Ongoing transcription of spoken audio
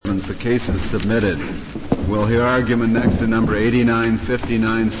questions. The case is submitted. We'll hear argument next to number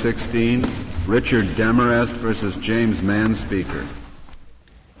 895916, Richard Demarest versus James Manspeaker.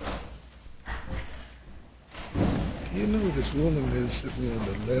 You know this woman is sitting on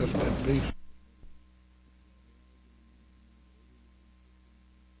the left and me.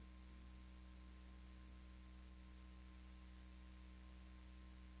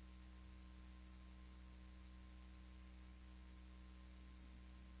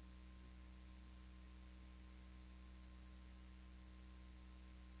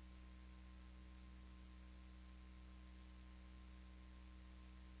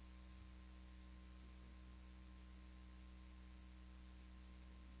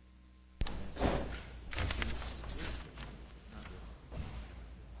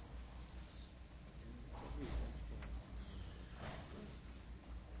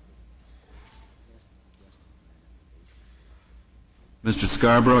 Mr.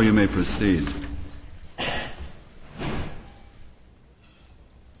 Scarborough, you may proceed.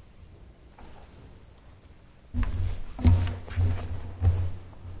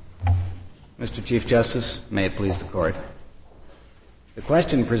 Mr. Chief Justice, may it please the Court. The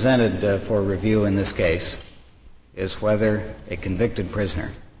question presented for review in this case is whether a convicted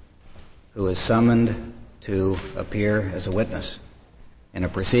prisoner who is summoned to appear as a witness in a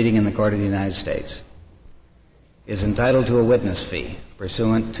proceeding in the Court of the United States is entitled to a witness fee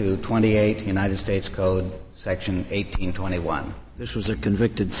pursuant to 28 United States Code, Section 1821. This was a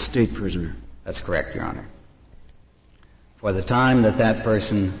convicted state prisoner. That's correct, Your Honor. For the time that that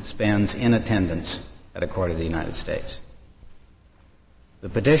person spends in attendance at a court of the United States. The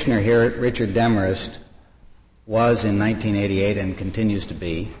petitioner here, Richard Demarest, was in 1988 and continues to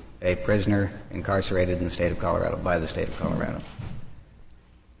be a prisoner incarcerated in the state of Colorado, by the state of Colorado.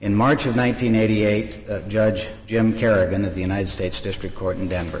 In March of 1988, Judge Jim Kerrigan of the United States District Court in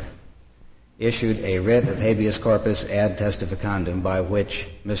Denver issued a writ of habeas corpus ad testificandum by which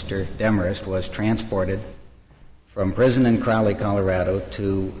Mr. Demarest was transported from prison in Crowley, Colorado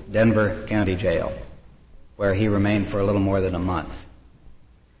to Denver County Jail, where he remained for a little more than a month.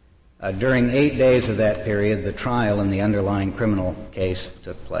 During 8 days of that period, the trial in the underlying criminal case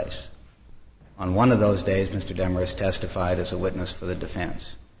took place. On one of those days, Mr. Demarest testified as a witness for the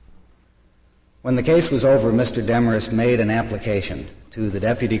defense. When the case was over, Mr. Demarest made an application to the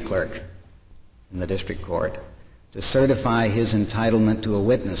deputy clerk in the district court to certify his entitlement to a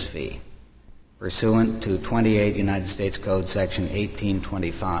witness fee pursuant to 28 United States Code Section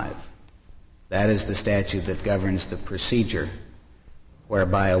 1825. That is the statute that governs the procedure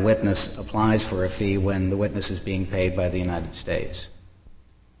whereby a witness applies for a fee when the witness is being paid by the United States.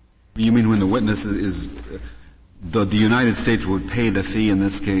 You mean when the witness is the United States would pay the fee in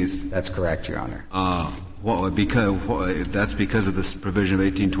this case? That's correct, Your Honor. That's because of this provision of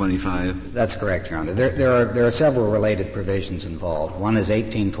 1825? That's correct, Your Honor. There are several related provisions involved. One is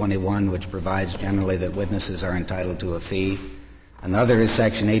 1821, which provides generally that witnesses are entitled to a fee. Another is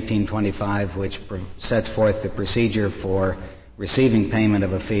Section 1825, which sets forth the procedure for receiving payment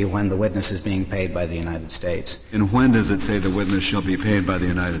of a fee when the witness is being paid by the United States. And when does it say the witness shall be paid by the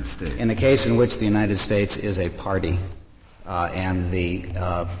United States? In a case in which the United States is a party, and in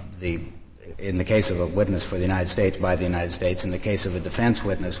the case of a witness for the United States by the United States, in the case of a defense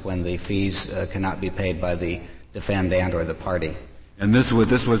witness when the fees cannot be paid by the defendant or the party. And this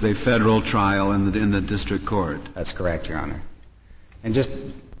was a federal trial in the district court? That's correct, Your Honor. And just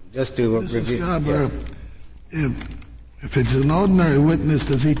to review. Scarborough, if it's an ordinary witness,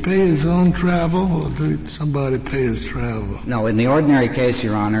 does he pay his own travel, or does somebody pay his travel? No, in the ordinary case,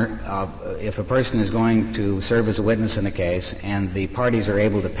 Your Honor, if a person is going to serve as a witness in a case and the parties are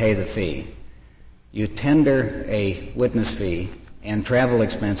able to pay the fee, you tender a witness fee and travel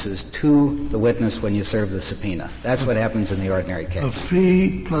expenses to the witness when you serve the subpoena. That's what happens in the ordinary case. A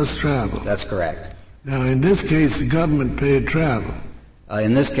fee plus travel. That's correct. Now, in this case, the government paid travel.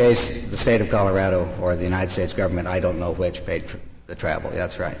 In this case, the state of Colorado or the United States government, I don't know which, paid the travel.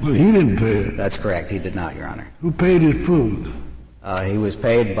 That's right. Well, he didn't pay it. That's correct. He did not, Your Honor. Who paid his food? He was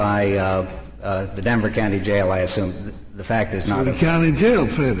paid by the Denver County Jail, I assume. The fact is not. So the county jail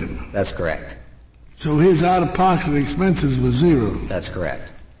fed him. That's correct. So his out-of-pocket expenses were zero. That's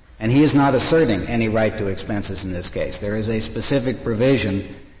correct. And he is not asserting any right to expenses in this case. There is a specific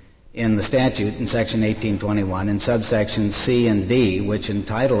provision in the statute in Section 1821 in subsections C and D which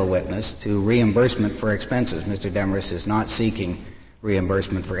entitle a witness to reimbursement for expenses. Mr. Demarest is not seeking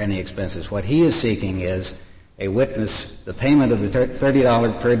reimbursement for any expenses. What he is seeking is a witness, the payment of the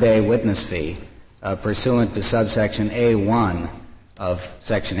 $30 per day witness fee pursuant to subsection A1 of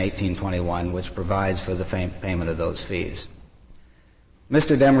Section 1821, which provides for the payment of those fees.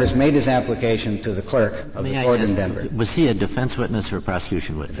 Mr. Demarest made his application to the clerk of the court in Denver. Was he a defense witness or a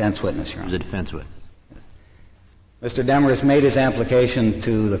prosecution witness? Defense witness, Your Honor. He was a defense witness. Mr. Demarest made his application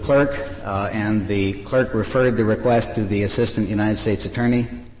to the clerk, and the clerk referred the request to the Assistant United States Attorney.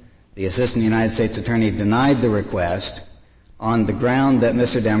 The Assistant United States Attorney denied the request on the ground that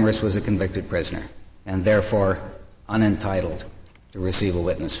Mr. Demarest was a convicted prisoner and therefore unentitled to receive a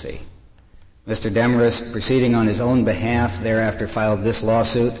witness fee. Mr. Demarest, proceeding on his own behalf, thereafter filed this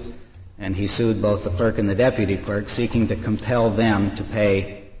lawsuit, and he sued both the clerk and the deputy clerk, seeking to compel them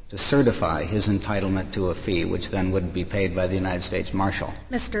to certify his entitlement to a fee, which then would be paid by the United States Marshal.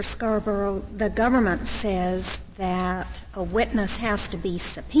 Mr. Scarborough, the government says that a witness has to be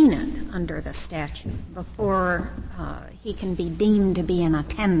subpoenaed under the statute before he can be deemed to be in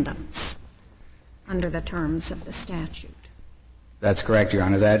attendance under the terms of the statute. That's correct, Your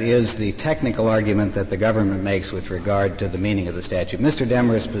Honor. That is the technical argument that the government makes with regard to the meaning of the statute. Mr.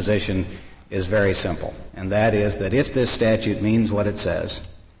 Demarest's position is very simple, and that is that if this statute means what it says,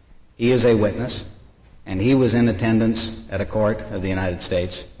 he is a witness, and he was in attendance at a court of the United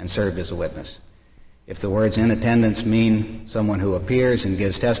States and served as a witness. If the words in attendance mean someone who appears and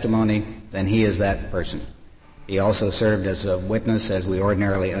gives testimony, then he is that person. He also served as a witness as we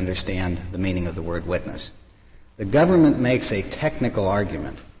ordinarily understand the meaning of the word witness. The government makes a technical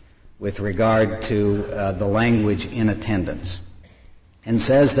argument with regard to the language in attendance and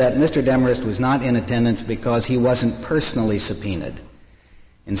says that Mr. Demarest was not in attendance because he wasn't personally subpoenaed.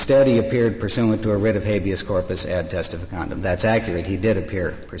 Instead, he appeared pursuant to a writ of habeas corpus ad testificandum. That's accurate. He did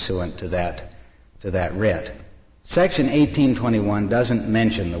appear pursuant to that writ. Section 1821 doesn't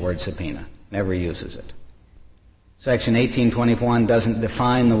mention the word subpoena, never uses it. Section 1821 doesn't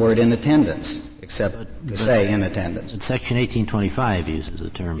define the word in attendance, except to say in attendance. Section 1825 uses the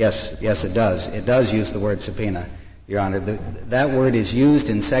term. Yes, it does. It does use the word subpoena, Your Honor. That word is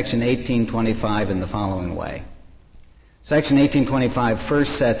used in Section 1825 in the following way. Section 1825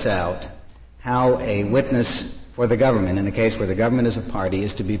 first sets out how a witness for the government, in a case where the government is a party,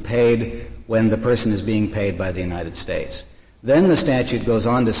 is to be paid when the person is being paid by the United States. Then the statute goes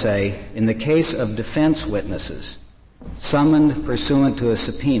on to say, in the case of defense witnesses summoned pursuant to a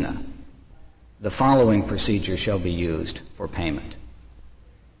subpoena, the following procedure shall be used for payment.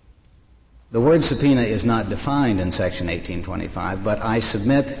 The word subpoena is not defined in Section 1825, but I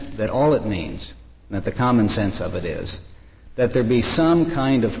submit that all it means, that the common sense of it is, that there be some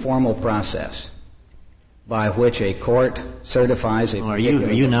kind of formal process by which a court certifies a particular...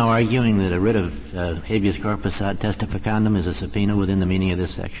 Are you now arguing that a writ of habeas corpus ad testificandum is a subpoena within the meaning of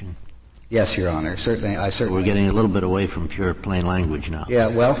this section? Yes, Your Honor. Certainly. We're getting a little bit away from pure plain language now. Yeah,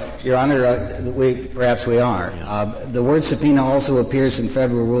 well, Your Honor, perhaps we are. Yeah. The word subpoena also appears in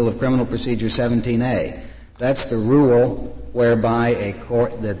Federal Rule of Criminal Procedure 17A. That's the rule whereby a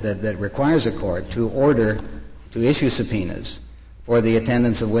court that requires a court to issue subpoenas for the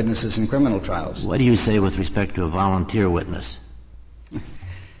attendance of witnesses in criminal trials. What do you say with respect to a volunteer witness?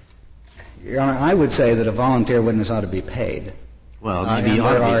 Your Honor, I would say that a volunteer witness ought to be paid. Well, maybe you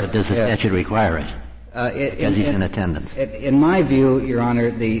ought to be, but does the statute require it? Because he's in attendance. In my view, Your Honor,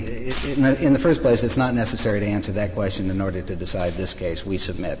 in the first place, it's not necessary to answer that question in order to decide this case. We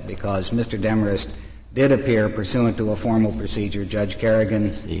submit, because Mr. Demarest did appear pursuant to a formal procedure. Judge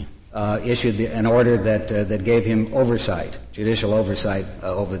Kerrigan issued an order that gave him oversight, judicial oversight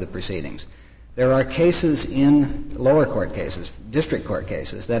over the proceedings. There are cases in lower court cases, district court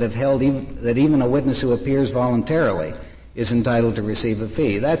cases, that have held that even a witness who appears voluntarily is entitled to receive a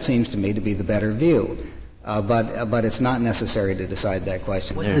fee. That seems to me to be the better view. But it's not necessary to decide that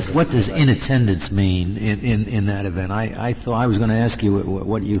question. What does in attendance mean in that event? I thought I was going to ask you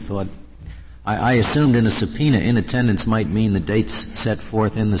what you thought. I assumed in a subpoena, in attendance might mean the dates set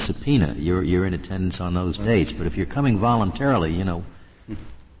forth in the subpoena. You're in attendance on those dates. But if you're coming voluntarily, you don't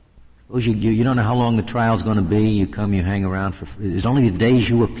know how long the trial's going to be. You come, you hang around is only the days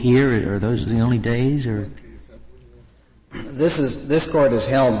you appear? Are those the only days? Or this court has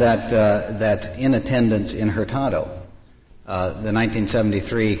held that in attendance in Hurtado, the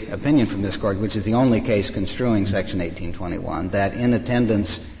 1973 opinion from this court, which is the only case construing Section 1821, that in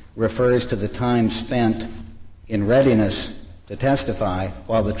attendance refers to the time spent in readiness to testify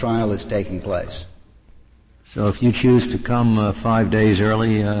while the trial is taking place. So if you choose to come 5 days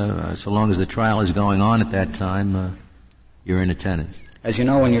early, so long as the trial is going on at that time, you're in attendance. As you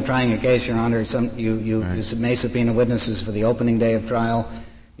know, when you're trying a case, Your Honor, you may subpoena witnesses for the opening day of trial.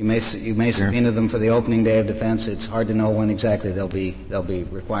 You may subpoena them for the opening day of defense. It's hard to know when exactly they'll be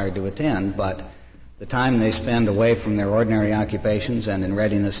required to attend, but the time they spend away from their ordinary occupations and in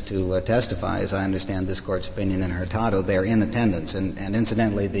readiness to testify, as I understand this Court's opinion in Hurtado, they're in attendance. And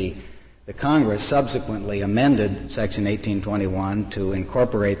incidentally, the Congress subsequently amended Section 1821 to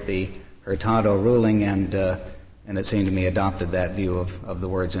incorporate the Hurtado ruling, and it seemed to me adopted that view of the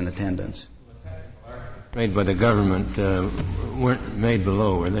words in attendance. Made by the government weren't made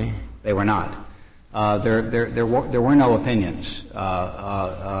below, were they? They were not. There were no opinions.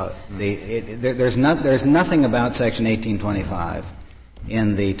 There's nothing about Section 1825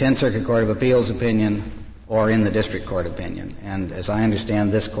 in the Tenth Circuit Court of Appeals opinion or in the District Court opinion. And as I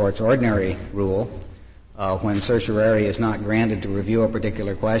understand this Court's ordinary rule, when certiorari is not granted to review a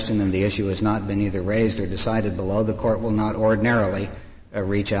particular question and the issue has not been either raised or decided below, the Court will not ordinarily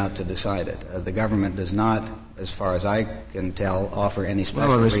reach out to decide it. The government does not, as far as I can tell, offer any special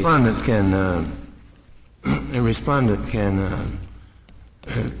Well, reason. A respondent can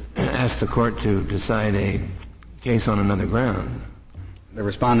ask the Court to decide a case on another ground. The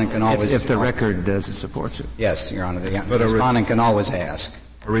respondent can always... If the record supports it. Yes, Your Honor. The respondent can always ask.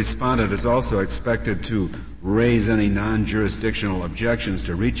 A respondent is also expected to raise any non-jurisdictional objections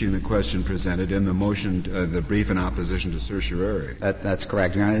to reaching the question presented in the motion, the brief in opposition to certiorari. That's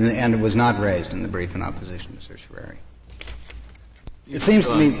correct, Your Honor. And it was not raised in the brief in opposition to certiorari. It seems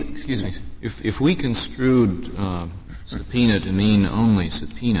to me... Excuse me. If we construed subpoena to mean only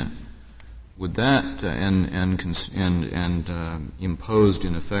subpoena, would that and imposed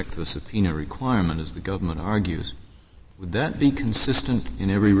in effect the subpoena requirement, as the government argues, would that be consistent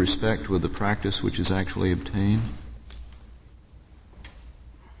in every respect with the practice which is actually obtained?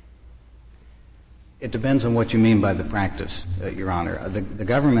 It depends on what you mean by the practice, Your Honor. The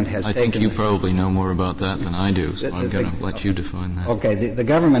government has taken... I think you probably know more about that than I do, so I'm going to let you define that. Okay. The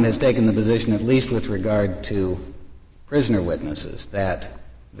government has taken the position, at least with regard to prisoner witnesses, that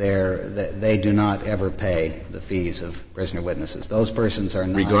they do not ever pay the fees of prisoner witnesses. Those persons are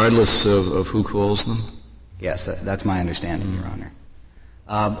not... Regardless of who calls them? Yes, that's my understanding, Your Honor.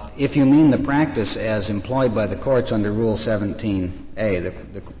 If you mean the practice as employed by the courts under Rule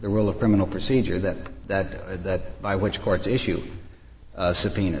 17A, the Rule of Criminal Procedure, that by which courts issue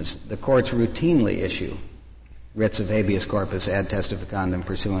subpoenas, the courts routinely issue writs of habeas corpus ad testificandum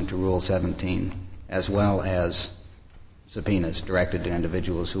pursuant to Rule 17, as well as subpoenas directed to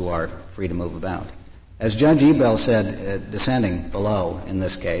individuals who are free to move about. As Judge Ebell said, dissenting below in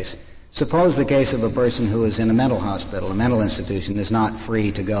this case, suppose the case of a person who is in a mental hospital, a mental institution, is not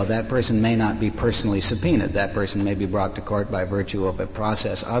free to go. That person may not be personally subpoenaed. That person may be brought to court by virtue of a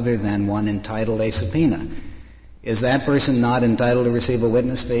process other than one entitled a subpoena. Is that person not entitled to receive a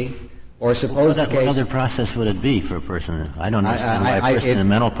witness fee? Or suppose the case... What other process would it be for a person? I don't understand why a person in a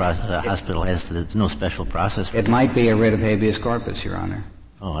mental hospital there's no special process for it. It might be a writ of habeas corpus, Your Honor.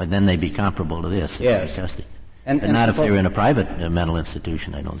 Oh, and then they'd be comparable to this. Yes. But not if they're in a private mental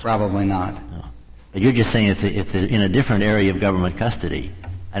institution, I don't think. Probably not. No. But you're just saying if they're in a different area of government custody,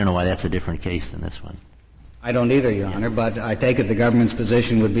 I don't know why that's a different case than this one. I don't either, Your Honor, but I take it the government's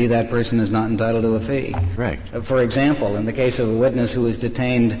position would be that person is not entitled to a fee. Correct. For example, in the case of a witness who is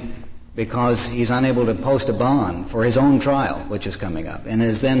detained because he's unable to post a bond for his own trial, which is coming up, and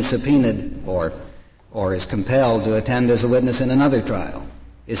is then subpoenaed or is compelled to attend as a witness in another trial.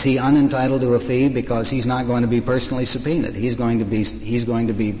 Is he unentitled to a fee because he's not going to be personally subpoenaed? He's going to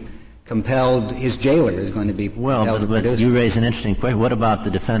be compelled, his jailer is going to be compelled to produce. But you raise an interesting question. What about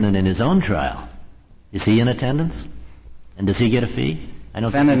the defendant in his own trial? Is he in attendance? And does he get a fee? The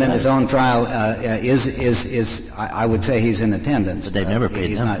defendant in his own trial I would say he's in attendance. But they've never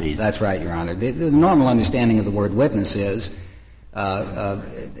paid them fees. That's right, Your Honor. The normal understanding of the word witness is,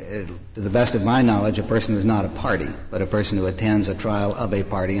 to the best of my knowledge, a person is not a party, but a person who attends a trial of a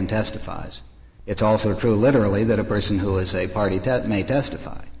party and testifies. It's also true literally that a person who is a party may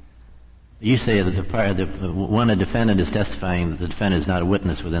testify. You say that when a defendant is testifying, the defendant is not a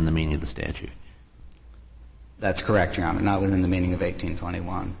witness within the meaning of the statute. That's correct, Your Honor, not within the meaning of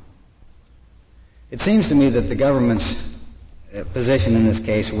 1821. It seems to me that the government's position in this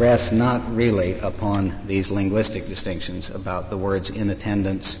case rests not really upon these linguistic distinctions about the words in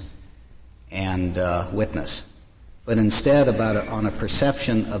attendance and witness, but instead on a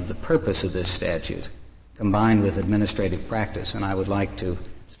perception of the purpose of this statute combined with administrative practice. And I would like to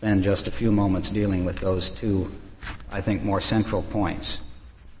spend just a few moments dealing with those two, I think, more central points.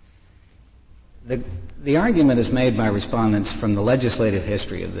 The argument is made by respondents from the legislative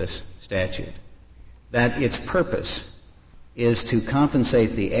history of this statute that its purpose is to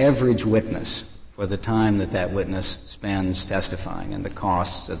compensate the average witness for the time that witness spends testifying and the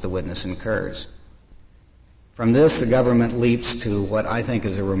costs that the witness incurs. From this, the government leaps to what I think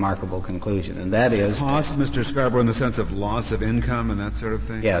is a remarkable conclusion, and that is... Costs, Mr. Scarborough, in the sense of loss of income and that sort of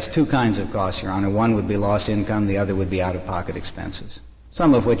thing? Yes, two kinds of costs, Your Honor. One would be lost income, the other would be out-of-pocket expenses,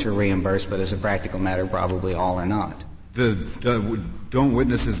 some of which are reimbursed, but as a practical matter, probably all are not. Don't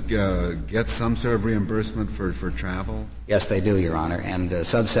witnesses get some sort of reimbursement for travel? Yes, they do, Your Honor, and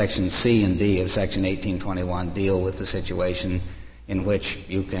subsections C and D of Section 1821 deal with the situation in which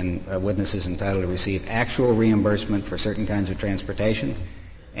you can, witnesses entitled to receive actual reimbursement for certain kinds of transportation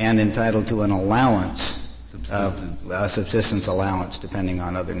and entitled to an allowance, subsistence allowance, depending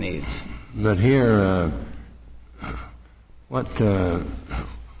on other needs. But here, which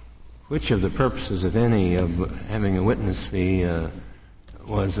of the purposes, if any, of having a witness fee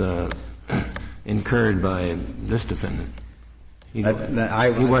was incurred by this defendant? He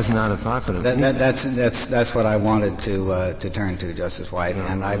wasn't out of pocket. That's what I wanted to turn to, Justice White,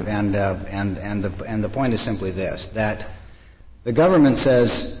 and the point is simply this: that the government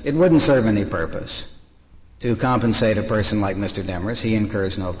says it wouldn't serve any purpose to compensate a person like Mr. Demarest. He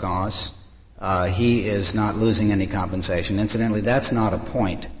incurs no costs. He is not losing any compensation. Incidentally, that's not a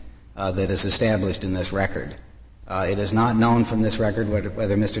point that is established in this record. It is not known from this record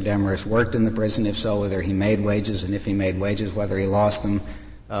whether Mr. Demarest worked in the prison, if so, whether he made wages, and if he made wages, whether he lost them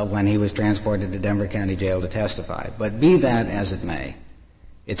when he was transported to Denver County Jail to testify. But be that as it may,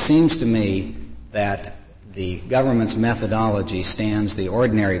 it seems to me that the government's methodology stands the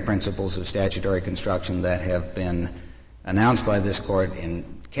ordinary principles of statutory construction that have been announced by this Court in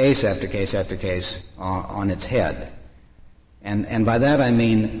case after case after case on its head. And by that I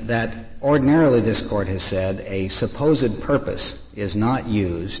mean that ordinarily this Court has said a supposed purpose is not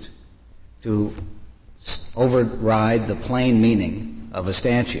used to override the plain meaning of a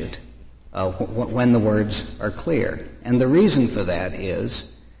statute when the words are clear. And the reason for that is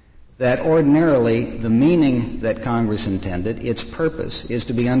that ordinarily the meaning that Congress intended, its purpose, is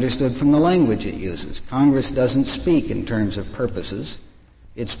to be understood from the language it uses. Congress doesn't speak in terms of purposes.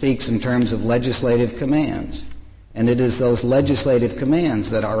 It speaks in terms of legislative commands. And it is those legislative commands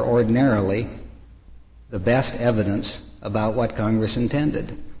that are ordinarily the best evidence about what Congress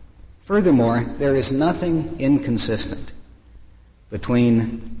intended. Furthermore, there is nothing inconsistent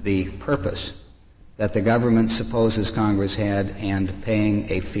between the purpose that the government supposes Congress had and paying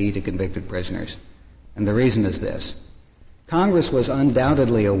a fee to convicted prisoners. And the reason is this. Congress was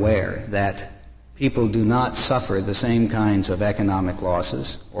undoubtedly aware that people do not suffer the same kinds of economic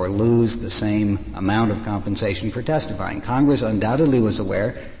losses or lose the same amount of compensation for testifying. Congress undoubtedly was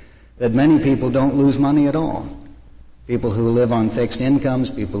aware that many people don't lose money at all. People who live on fixed incomes,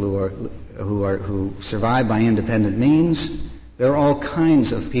 people who survive by independent means. There are all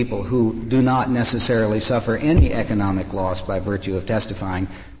kinds of people who do not necessarily suffer any economic loss by virtue of testifying,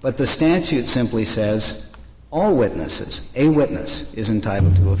 but the statute simply says all witnesses, a witness, is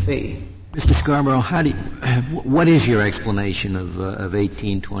entitled to a fee. Mr. Scarborough, what is your explanation of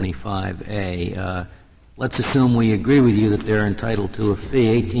 1825A? Let's assume we agree with you that they're entitled to a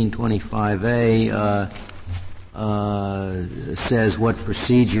fee. 1825A says what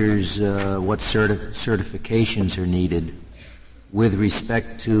procedures, what certifications are needed with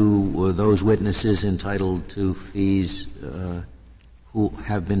respect to those witnesses entitled to fees who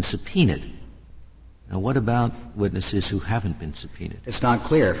have been subpoenaed. Now, what about witnesses who haven't been subpoenaed? It's not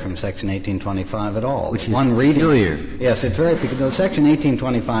clear from Section 1825 at all. Which is one reading. Peculiar. Yes, it's very peculiar. Section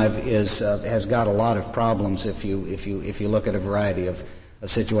 1825 has got a lot of problems if you look at a variety of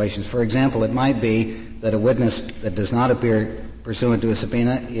situations. For example, it might be that a witness that does not appear pursuant to a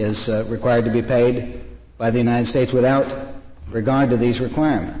subpoena is required to be paid by the United States without regard to these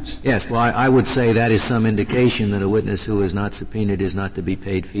requirements. Yes, well, I would say that is some indication that a witness who is not subpoenaed is not to be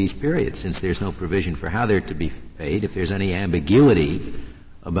paid fees, period, since there's no provision for how they're to be paid. If there's any ambiguity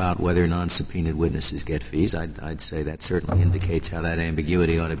about whether non-subpoenaed witnesses get fees, I'd say that certainly indicates how that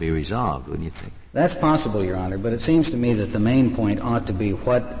ambiguity ought to be resolved, wouldn't you think? That's possible, Your Honor, but it seems to me that the main point ought to be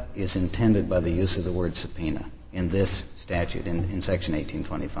what is intended by the use of the word subpoena in this statute, in Section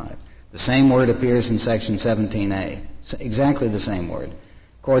 1825. The same word appears in Section 17A. Exactly the same word.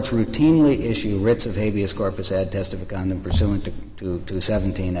 Courts routinely issue writs of habeas corpus ad testificandum pursuant to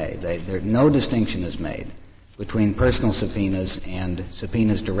 17A. No distinction is made between personal subpoenas and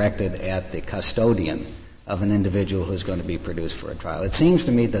subpoenas directed at the custodian of an individual who is going to be produced for a trial. It seems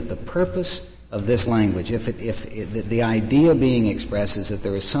to me that the purpose of this language, the idea being expressed is that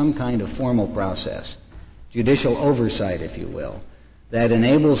there is some kind of formal process, judicial oversight, if you will, that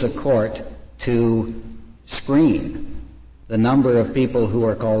enables a court to screen the number of people who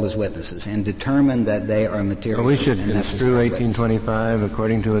are called as witnesses and determine that they are material. Well, we should construe 1825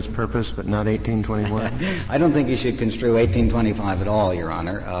 according to its purpose, but not 1821? I don't think you should construe 1825 at all, Your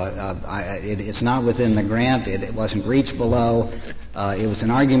Honor. It's not within the grant. It wasn't reached below. It was an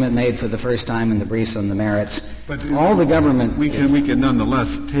argument made for the first time in the briefs on the merits. But all the government... We can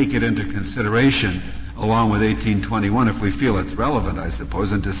nonetheless take it into consideration along with 1821 if we feel it's relevant, I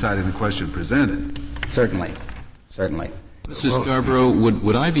suppose, in deciding the question presented. Certainly. Mr. Scarborough,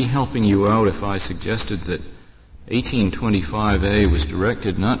 would I be helping you out if I suggested that 1825A was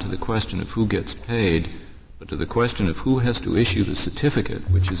directed not to the question of who gets paid, but to the question of who has to issue the certificate,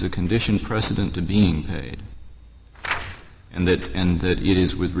 which is a condition precedent to being paid? And that it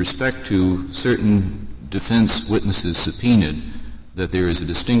is with respect to certain defense witnesses subpoenaed that there is a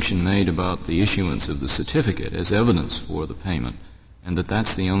distinction made about the issuance of the certificate as evidence for the payment, and that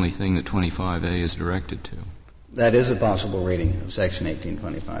that's the only thing that 25A is directed to. That is a possible reading of Section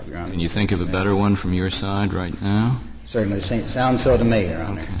 1825, Your Honor. Can you think of a better one from your side right now? Certainly. Sounds so to me, Your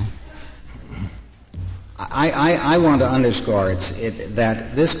Honor. Okay. I want to underscore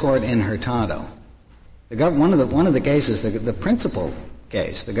that this Court in Hurtado, one of the cases, the principal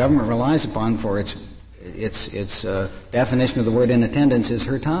case the government relies upon for its definition of the word in attendance is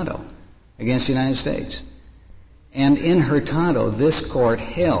Hurtado against the United States. And in Hurtado, this Court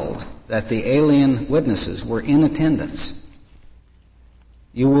held that the alien witnesses were in attendance.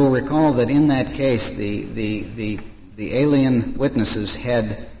 You will recall that in that case, the alien witnesses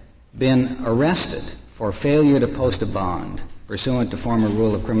had been arrested for failure to post a bond pursuant to former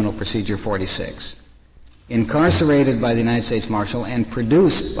Rule of Criminal Procedure 46, incarcerated by the United States Marshal and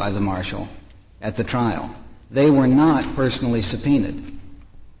produced by the Marshal at the trial. They were not personally subpoenaed,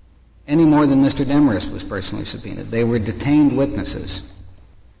 any more than Mr. Demarest was personally subpoenaed. They were detained witnesses.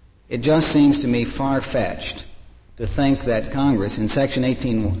 It just seems to me far-fetched to think that Congress, in Section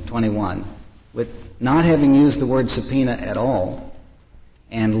 1821, with not having used the word subpoena at all,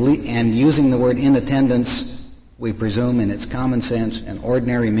 and using the word in attendance, we presume, in its common sense and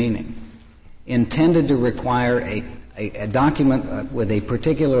ordinary meaning, intended to require a document with a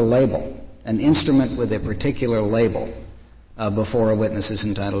particular label, an instrument with a particular label, before a witness is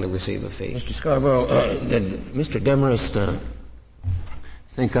entitled to receive a fee. Mr. Scarborough, did Mr. Demarest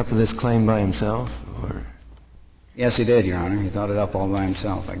think up this claim by himself, or? Yes, he did, Your Honor. He thought it up all by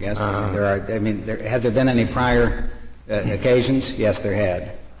himself, I guess. Had there been any prior occasions? Yes, there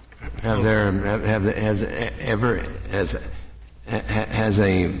had. Has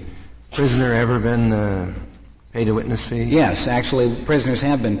a prisoner ever been paid a witness fee? Yes, actually, prisoners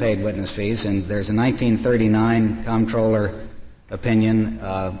have been paid witness fees, and there's a 1939 comptroller opinion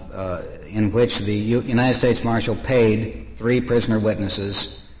in which the United States Marshal paid 3 prisoner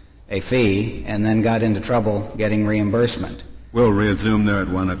witnesses a fee and then got into trouble getting reimbursement. We'll resume there at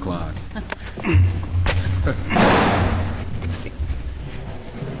 1:00.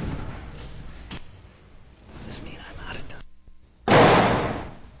 Does this mean I'm out of time?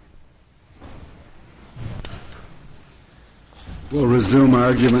 We'll resume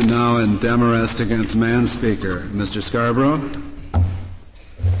argument now in Demarest against Manspeaker. Mr. Scarborough?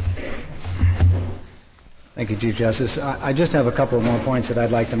 Thank you, Chief Justice. I just have a couple of more points that I'd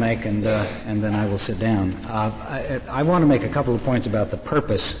like to make, and then I will sit down. I want to make a couple of points about the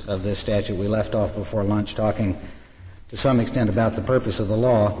purpose of this statute. We left off before lunch talking to some extent about the purpose of the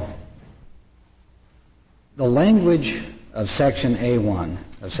law. The language of Section A1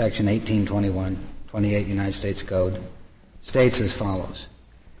 of Section 1821, 28 United States Code, states as follows: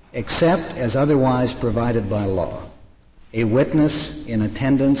 except as otherwise provided by law, a witness in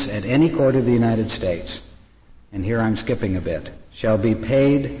attendance at any court of the United States, and here I'm skipping a bit, shall be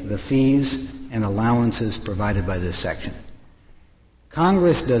paid the fees and allowances provided by this section.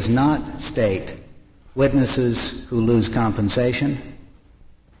 Congress does not state witnesses who lose compensation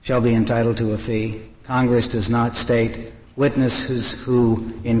shall be entitled to a fee. Congress does not state witnesses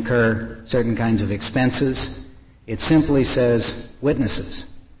who incur certain kinds of expenses. It simply says witnesses.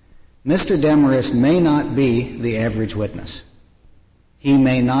 Mr. Demarest may not be the average witness. He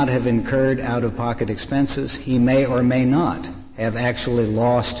may not have incurred out-of-pocket expenses. He may or may not have actually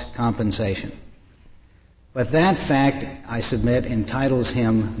lost compensation. But that fact, I submit, entitles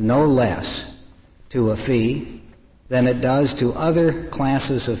him no less to a fee than it does to other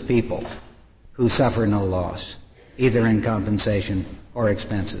classes of people who suffer no loss, either in compensation or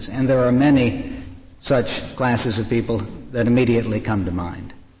expenses. And there are many such classes of people that immediately come to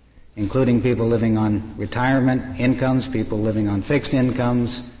mind, including people living on retirement incomes, people living on fixed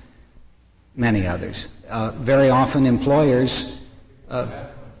incomes, many others. Very often employers,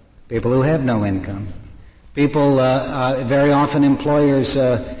 people who have no income. People, very often employers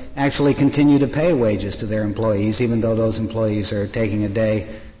actually continue to pay wages to their employees, even though those employees are taking a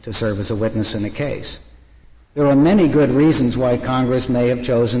day to serve as a witness in a case. There are many good reasons why Congress may have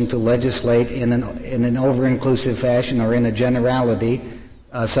chosen to legislate in an over-inclusive fashion or in a generality,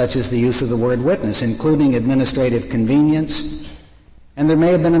 such as the use of the word witness, including administrative convenience. And there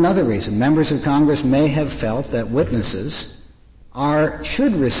may have been another reason. Members of Congress may have felt that witnesses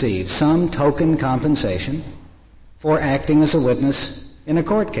should receive some token compensation for acting as a witness in a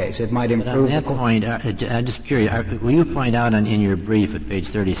court case. It might improve. But on that point, I'm just curious. Will you point out in your brief at page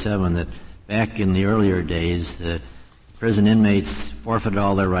 37 that back in the earlier days, the prison inmates forfeited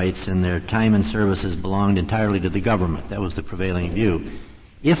all their rights and their time and services belonged entirely to the government? That was the prevailing view.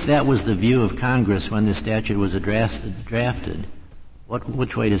 If that was the view of Congress when the statute was drafted,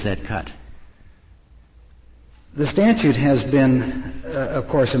 which way does that cut? The statute has been, of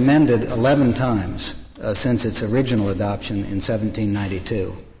course, amended 11 times since its original adoption in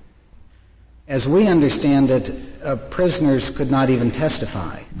 1792. As we understand it, prisoners could not even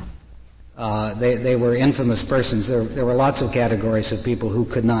testify. They were infamous persons. There were lots of categories of people who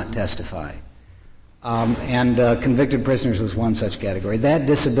could not testify. And convicted prisoners was one such category. That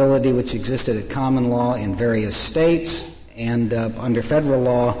disability, which existed at common law in various states and under federal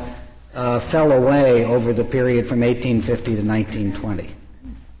law, fell away over the period from 1850 to 1920.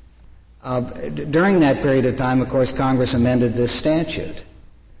 During that period of time, of course, Congress amended this statute.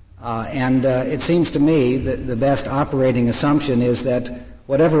 And it seems to me that the best operating assumption is that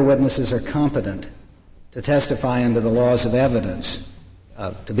whatever witnesses are competent to testify under the laws of evidence,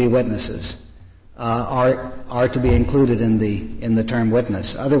 to be witnesses, are to be included in the term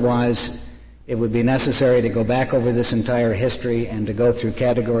witness. Otherwise, it would be necessary to go back over this entire history and to go through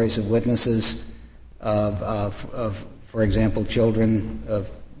categories of witnesses of for example, children, of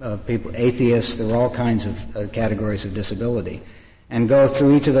people, atheists. There were all kinds of categories of disability, and go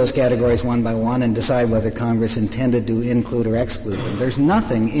through each of those categories one by one and decide whether Congress intended to include or exclude them. There's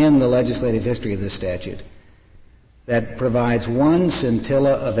nothing in the legislative history of this statute that provides one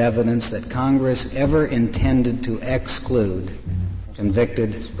scintilla of evidence that Congress ever intended to exclude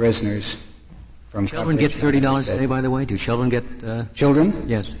convicted prisoners from children get $30 a day, by the way? Do children get... Children?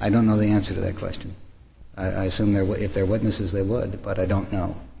 Yes. I don't know the answer to that question. I assume if they're witnesses, they would, but I don't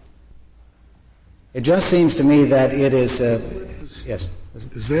know. It just seems to me that it is... yes?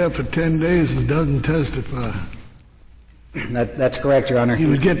 Is there for 10 days and doesn't testify. That's correct, Your Honor. He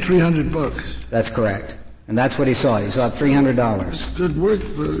would get $300. That's correct. And that's what he saw. He saw $300. It's good work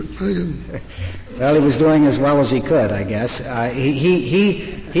for a prison. Well, he was doing as well as he could, I guess.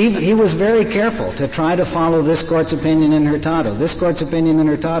 He was very careful to try to follow this Court's opinion in Hurtado. This Court's opinion in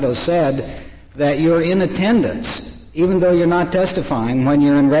Hurtado said that you're in attendance, even though you're not testifying, when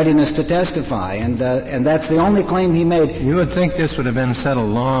you're in readiness to testify. And that's the only claim he made. You would think this would have been settled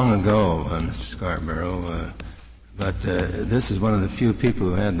long ago, Mr. Scarborough. But this is one of the few people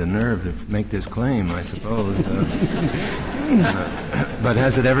who had the nerve to make this claim, I suppose. But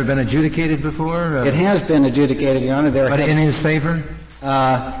has it ever been adjudicated before? It has been adjudicated, Your Honor. But in his favor?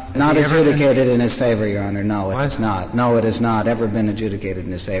 Not adjudicated in his favor, Your Honor. No, it has not. No, it has not ever been adjudicated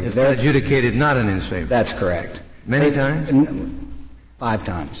in his favor. It's been adjudicated not in his favor? That's correct. Many times? 5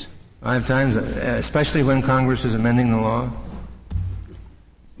 times. 5 times, especially when Congress is amending the law?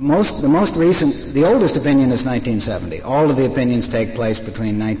 The oldest opinion is 1970. All of the opinions take place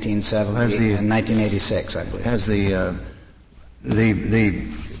between 1970 and 1986, I believe. As the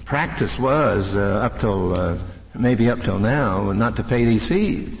practice was maybe up till now, not to pay these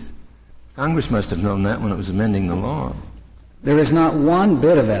fees. Congress must have known that when it was amending the law. There is not one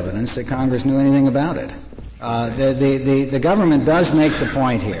bit of evidence that Congress knew anything about it. The government does make the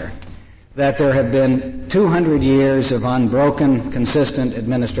point here that there have been 200 years of unbroken, consistent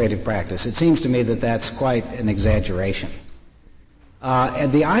administrative practice. It seems to me that that's quite an exaggeration.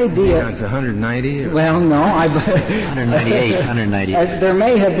 And the idea... Yeah, it's 190? Well, no. 198. There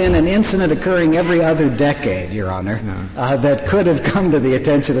may have been an incident occurring every other decade, Your Honor, that could have come to the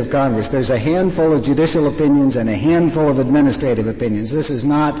attention of Congress. There's a handful of judicial opinions and a handful of administrative opinions. This is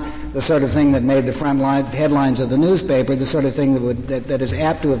not the sort of thing that made the front headlines of the newspaper, the sort of thing that is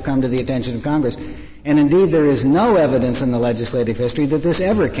apt to have come to the attention of Congress. And indeed, there is no evidence in the legislative history that this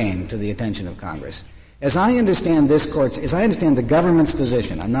ever came to the attention of Congress. As I understand the government's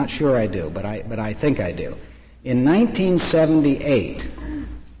position, I'm not sure I do, but I think I do. In 1978,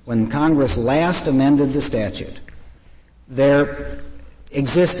 when Congress last amended the statute, there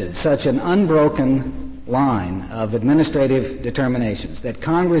existed such an unbroken line of administrative determinations that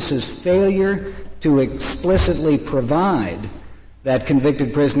Congress's failure to explicitly provide that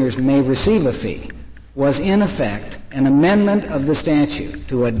convicted prisoners may receive a fee was in effect an amendment of the statute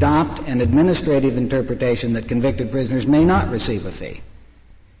to adopt an administrative interpretation that convicted prisoners may not receive a fee.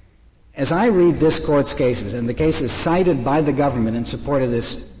 As I read this Court's cases and the cases cited by the government in support of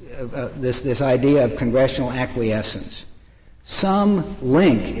this idea of congressional acquiescence, some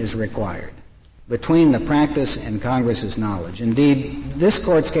link is required between the practice and Congress's knowledge. Indeed, this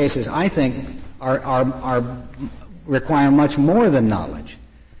Court's cases, I think, require much more than knowledge.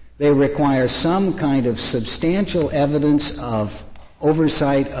 They require some kind of substantial evidence of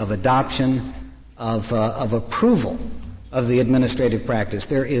oversight, of adoption, of approval of the administrative practice.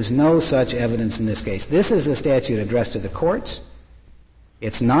 There is no such evidence in this case. This is a statute addressed to the courts.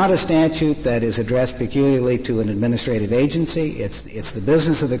 It's not a statute that is addressed peculiarly to an administrative agency. It's the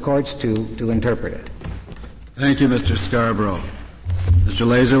business of the courts to interpret it. Thank you, Mr. Scarborough. Mr.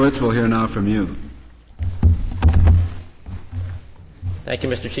 Lazarowitz, we'll hear now from you. Thank you,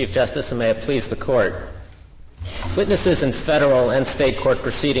 Mr. Chief Justice, and may it please the Court. Witnesses in federal and state court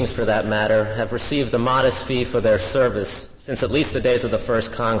proceedings, for that matter, have received a modest fee for their service since at least the days of the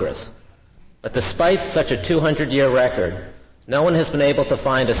first Congress. But despite such a 200-year record, no one has been able to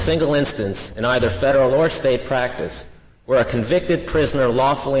find a single instance in either federal or state practice where a convicted prisoner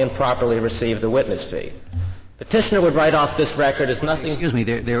lawfully and properly received a witness fee. Petitioner would write off this record as nothing... Excuse me,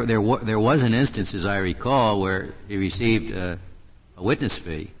 there was an instance, as I recall, where he received a witness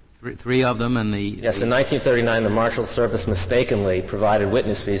fee. Three of them, and the... Yes, in 1939, the Marshal Service mistakenly provided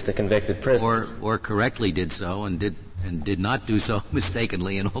witness fees to convicted prisoners. Or correctly did so, and did not do so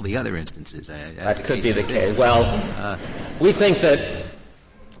mistakenly in all the other instances. That could be the case. Well, we think that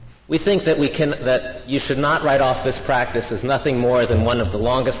you should not write off this practice as nothing more than one of the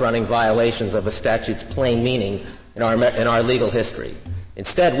longest-running violations of a statute's plain meaning in our legal history.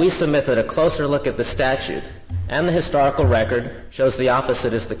 Instead, we submit that a closer look at the statute and the historical record shows the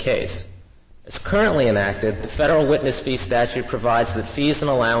opposite is the case. As currently enacted, the federal witness fee statute provides that fees and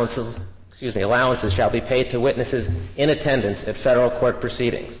allowances shall be paid to witnesses in attendance at federal court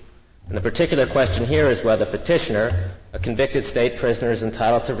proceedings. And the particular question here is whether petitioner, a convicted state prisoner, is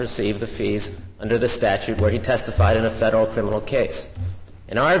entitled to receive the fees under the statute where he testified in a federal criminal case.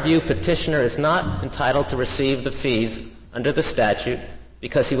 In our view, petitioner is not entitled to receive the fees under the statute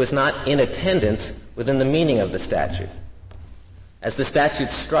because he was not in attendance within the meaning of the statute. As the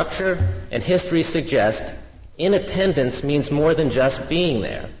statute's structure and history suggest, in attendance means more than just being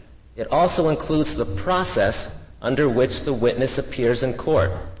there. It also includes the process under which the witness appears in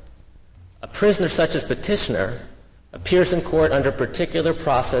court. A prisoner such as petitioner appears in court under a particular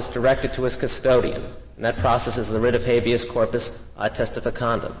process directed to his custodian, and that process is the writ of habeas corpus ad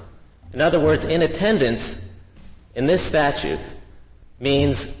testificandum. In other words, in attendance in this statute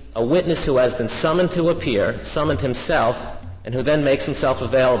means a witness who has been summoned to appear, summoned himself, and who then makes himself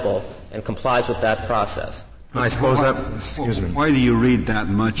available and complies with that process. I suppose why do you read that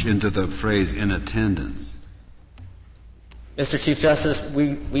much into the phrase in attendance? Mr. Chief Justice,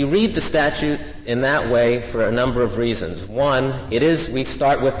 we read the statute in that way for a number of reasons. One, we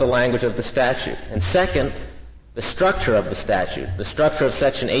start with the language of the statute. And second, the structure of the statute, the structure of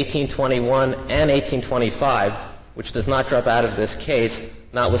Section 1821 and 1825, which does not drop out of this case,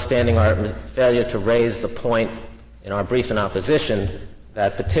 notwithstanding our failure to raise the point in our brief in opposition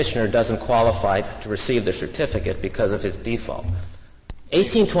that petitioner doesn't qualify to receive the certificate because of his default.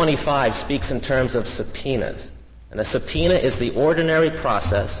 1825 speaks in terms of subpoenas, and a subpoena is the ordinary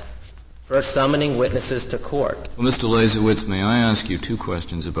process for summoning witnesses to court. Well, Mr. Lazarowitz, may I ask you two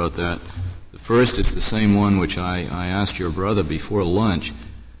questions about that? The first is the same one which I asked your brother before lunch.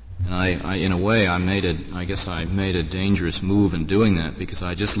 And I in a way, I made a dangerous move in doing that because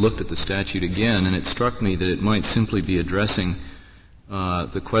I just looked at the statute again, and it struck me that it might simply be addressing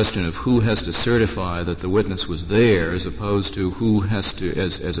the question of who has to certify that the witness was there, as opposed to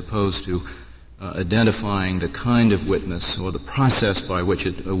identifying the kind of witness or the process by which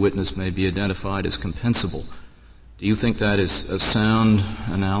a witness may be identified as compensable. Do you think that is a sound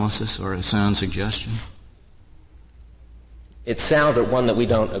analysis or a sound suggestion? It's sound, but one that we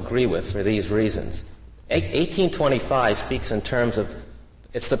don't agree with for these reasons. 1825 speaks in terms of,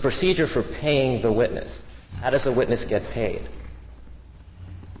 it's the procedure for paying the witness. How does the witness get paid?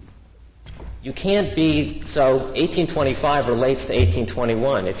 You can't be, so 1825 relates to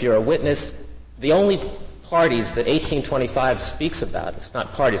 1821. If you're a witness, the only parties that 1825 speaks about, it's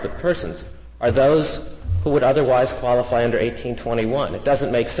not parties but persons, are those who would otherwise qualify under 1821. It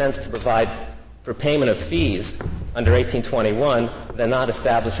doesn't make sense to provide for payment of fees under 1821, then not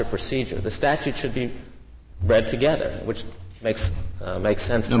establish a procedure. The statute should be read together, which makes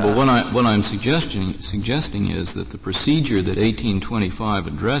sense. No, but what I'm suggesting is that the procedure that 1825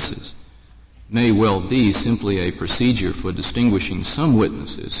 addresses may well be simply a procedure for distinguishing some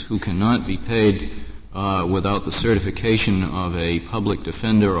witnesses who cannot be paid without the certification of a public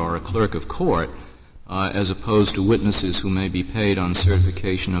defender or a clerk of court, as opposed to witnesses who may be paid on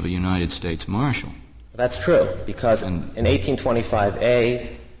certification of a United States Marshal. That's true, because in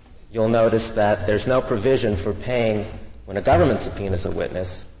 1825A, you'll notice that there's no provision for paying when a government subpoenas a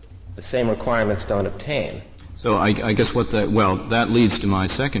witness. The same requirements don't obtain. So I guess that leads to my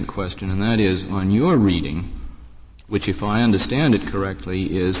second question, and that is, on your reading, which, if I understand it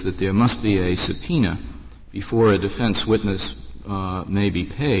correctly, is that there must be a subpoena before a defense witness may be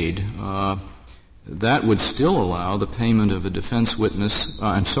paid, that would still allow the payment of a defense witness,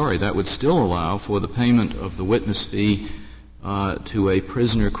 that would still allow for the payment of the witness fee to a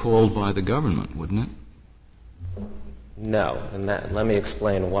prisoner called by the government, wouldn't it? No, and let me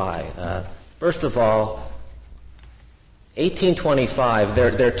explain why. First of all, 1825,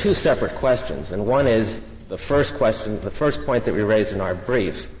 there are two separate questions, and one is the first point that we raised in our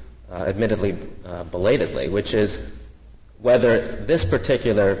brief, admittedly belatedly, which is whether this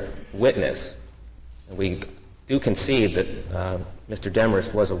particular witness, and we do concede that Mr.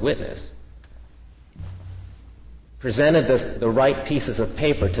 Demarest was a witness, presented the right pieces of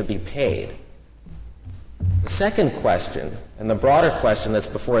paper to be paid. The second question, and the broader question that's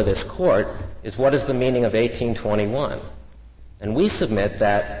before this court, is what is the meaning of 1821? And we submit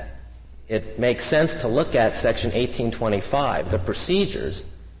that it makes sense to look at Section 1825, the procedures,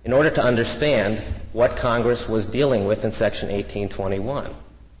 in order to understand what Congress was dealing with in Section 1821.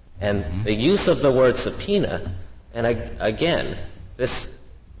 And the use of the word subpoena, and again,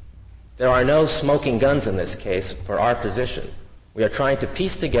 there are no smoking guns in this case for our position. We are trying to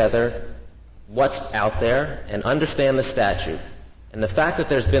piece together what's out there and understand the statute. And the fact that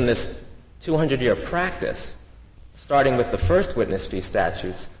there's been this 200-year practice, starting with the first witness fee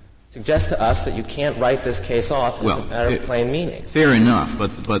statutes, suggests to us that you can't write this case off as a matter of plain meaning. Fair enough,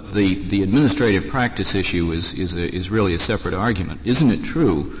 but the administrative practice issue is really a separate argument. Isn't it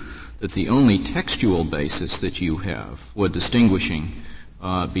true that the only textual basis that you have for distinguishing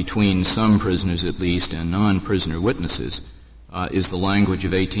between some prisoners at least and non-prisoner witnesses is the language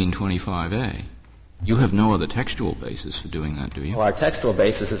of 1825A? You have no other textual basis for doing that, do you? Well, our textual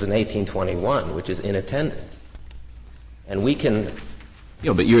basis is in 1821, which is in attendance. And we can...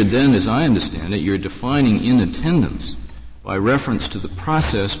 Yeah, but you're then, as I understand it, you're defining in attendance by reference to the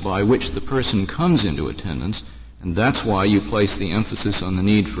process by which the person comes into attendance, and that's why you place the emphasis on the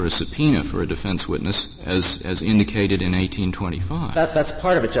need for a subpoena for a defense witness as indicated in 1825. That's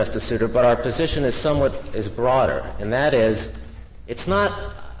part of it, Justice Souter, but our position is broader, and that is, it's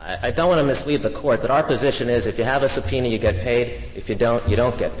not... I don't want to mislead the court that our position is if you have a subpoena, you get paid. If you don't, you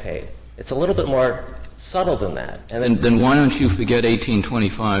don't get paid. It's a little bit more subtle than that. And then why don't you forget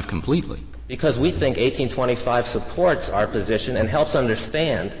 1825 completely? Because we think 1825 supports our position and helps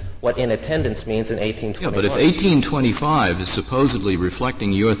understand what in attendance means in 1821. Yeah, but if 1825 is supposedly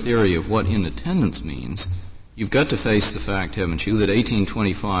reflecting your theory of what in attendance means, you've got to face the fact, haven't you, that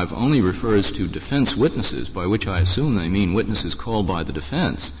 1825 only refers to defense witnesses, by which I assume they mean witnesses called by the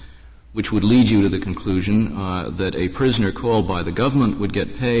defense, which would lead you to the conclusion that a prisoner called by the government would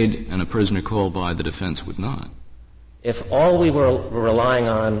get paid and a prisoner called by the defense would not. If all we were relying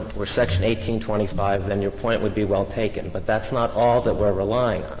on were Section 1825, then your point would be well taken, but that's not all that we're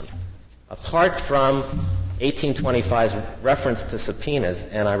relying on. Apart from 1825's reference to subpoenas,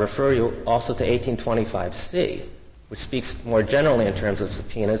 and I refer you also to 1825C, which speaks more generally in terms of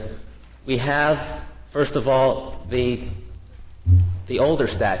subpoenas, we have, first of all, the older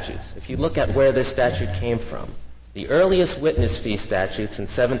statutes. If you look at where this statute came from, the earliest witness fee statutes in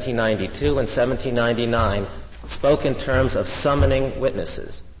 1792 and 1799 spoke in terms of summoning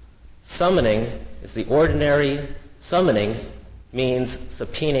witnesses. Summoning is the ordinary summoning means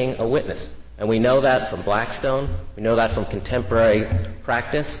subpoenaing a witness. And we know that from Blackstone. We know that from contemporary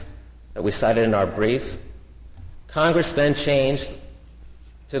practice that we cited in our brief. Congress then changed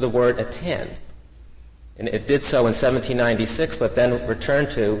to the word attend. And it did so in 1796, but then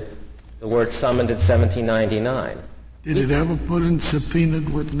returned to the word summoned in 1799. Did it ever put in subpoenaed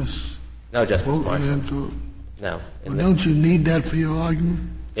witness? No, Justice Marshall. No. Well, don't you need that for your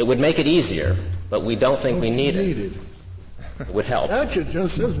argument? It would make it easier, but we don't think we need it. It would help. The statute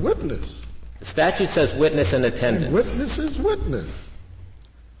just says witness. The statute says witness in attendance. And witness is witness.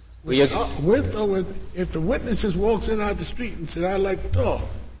 With or with, if the witness just walks in out the street and says, I'd like to talk.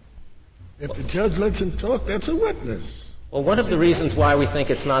 If the judge lets him talk, that's a witness. Well, one of the reasons why we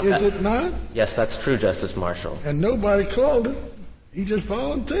think it's not Is it not? Yes, that's true, Justice Marshall. And nobody called him. He just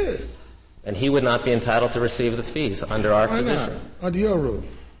volunteered. And he would not be entitled to receive the fees under our position. Why not? Under your rule.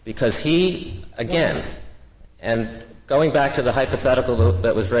 Because he, again, and going back to the hypothetical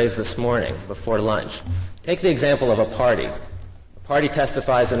that was raised this morning before lunch, take the example of a party. A party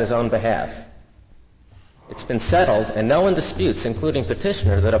testifies in his own behalf. It's been settled, and no one disputes, including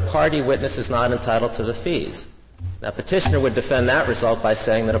petitioner, that a party witness is not entitled to the fees. Now, petitioner would defend that result by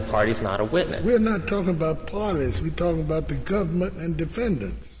saying that a party's not a witness. We're not talking about parties. We're talking about the government and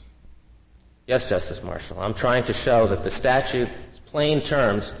defendants. Yes, Justice Marshall. I'm trying to show that the statute's plain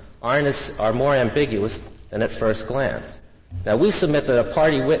terms are more ambiguous than at first glance. Now, we submit that a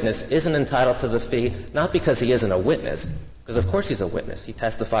party witness isn't entitled to the fee, not because he isn't a witness, because of course he's a witness. He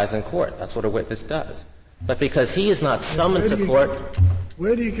testifies in court. That's what a witness does. But because he is not summoned to court.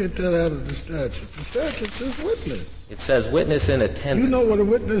 Where do you get that out of the statute? The statute says witness. It says witness in attendance. You know what a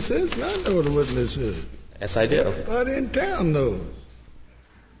witness is? And I know what a witness is. Yes, I do. Everybody in town knows.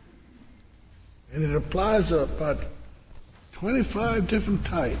 And it applies to about 25 different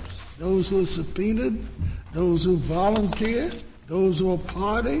types. Those who are subpoenaed, those who volunteer, those who are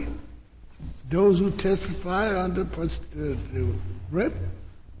party, those who testify under the writ,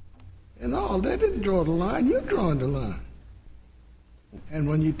 and all. They didn't draw the line. You're drawing the line. And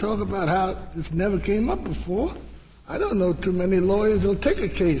when you talk about how this never came up before, I don't know too many lawyers who'll take a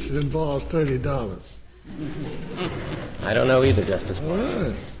case that involves $30. I don't know either, Justice Breyer.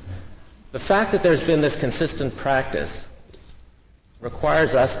 Right. The fact that there's been this consistent practice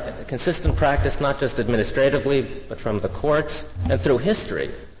requires us, consistent practice not just administratively, but from the courts and through history,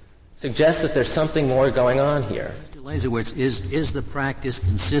 suggests that there's something more going on here. Mr. Lazarowitz, is the practice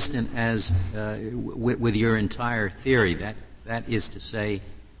consistent as with your entire theory? That is to say,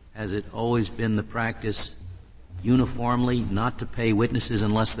 has it always been the practice uniformly not to pay witnesses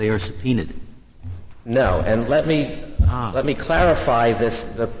unless they are subpoenaed? No, and let me clarify this,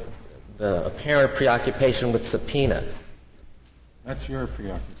 the apparent preoccupation with subpoena. That's your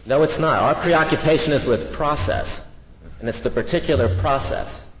preoccupation. No, it's not. Our preoccupation is with process, and it's the particular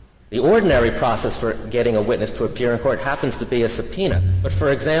process. The ordinary process for getting a witness to appear in court happens to be a subpoena. But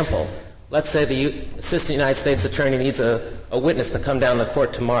for example, let's say the Assistant United States Attorney needs a witness to come down to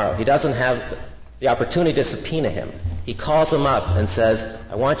court tomorrow. He doesn't have the opportunity to subpoena him. He calls him up and says,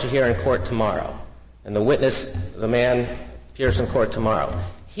 I want you here in court tomorrow. And the witness, the man, appears in court tomorrow.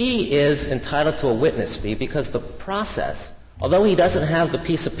 He is entitled to a witness fee because the process, although he doesn't have the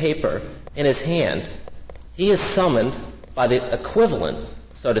piece of paper in his hand, he is summoned by the equivalent,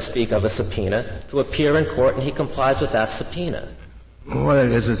 so to speak, of a subpoena to appear in court, and he complies with that subpoena. Well,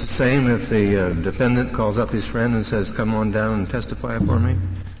 is it the same if the defendant calls up his friend and says, come on down and testify for me,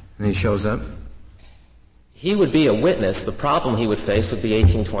 and he shows up? He would be a witness. The problem he would face would be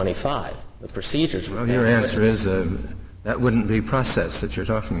 1825. The procedures would be. Well, your answer is that wouldn't be process that you're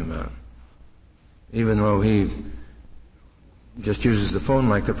talking about, even though he just uses the phone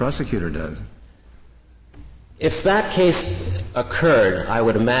like the prosecutor does. If that case occurred, I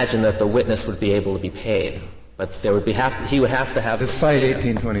would imagine that the witness would be able to be paid, but there would be he would have to have. Despite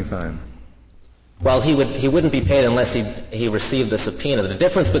 1825. Well, he wouldn't be paid unless he received the subpoena. The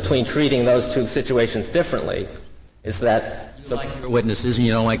difference between treating those two situations differently is that you like your witnesses and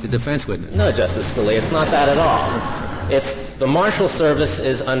you don't like the defense witness. No, Justice Scalia, it's not that at all. It's the Marshal Service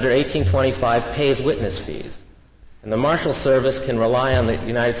is under 1825 pays witness fees. And the Marshal Service can rely on the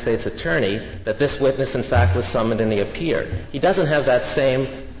United States Attorney that this witness, in fact, was summoned and he appeared. He doesn't have that same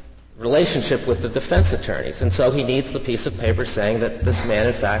relationship with the defense attorneys, and so he needs the piece of paper saying that this man,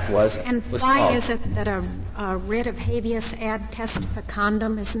 in fact, was called. And why is it that a writ of habeas ad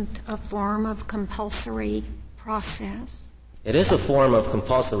testificandum isn't a form of compulsory process? It is a form of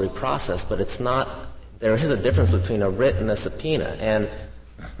compulsory process, but it's not. There is a difference between a writ and a subpoena, and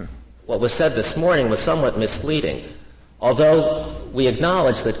what was said this morning was somewhat misleading. Although we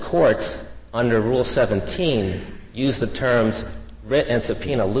acknowledge that courts under Rule 17 use the terms writ and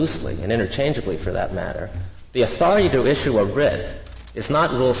subpoena loosely and interchangeably for that matter, the authority to issue a writ is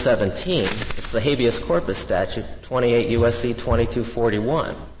not Rule 17. It's the habeas corpus statute, 28 U.S.C.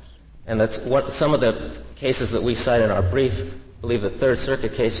 2241. And that's what some of the cases that we cite in our brief, I believe the Third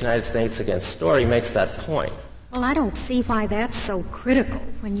Circuit case, United States against Story, makes that point. Well, I don't see why that's so critical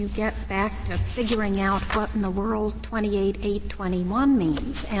when you get back to figuring out what in the world 28.821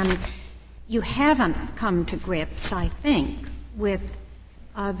 means. And you haven't come to grips, I think, with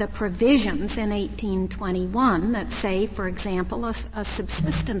the provisions in 1821 that say, for example, a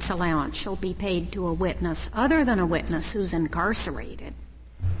subsistence allowance shall be paid to a witness other than a witness who's incarcerated.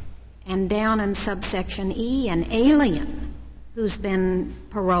 And down in subsection E, an alien who's been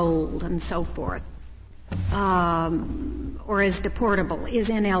paroled and so forth, or is deportable, is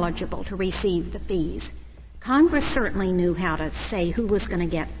ineligible to receive the fees. Congress certainly knew how to say who was going to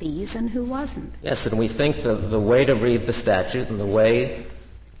get fees and who wasn't. Yes, and we think the way to read the statute and the way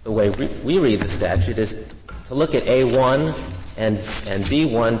we read the statute is to look at A1 and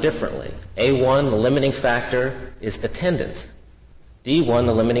D1 differently. A1, the limiting factor is attendance. D1,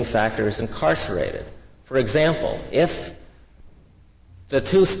 the limiting factor is incarcerated. For example, if the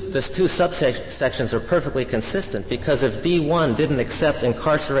two subsections are perfectly consistent, because if D1 didn't accept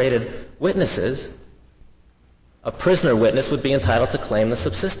incarcerated witnesses, a prisoner witness would be entitled to claim the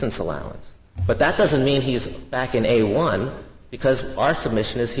subsistence allowance. But that doesn't mean he's back in A1, because our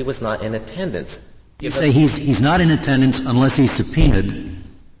submission is he was not in attendance. You say he's not in attendance unless he's subpoenaed,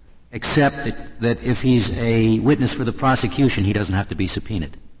 except that if he's a witness for the prosecution, he doesn't have to be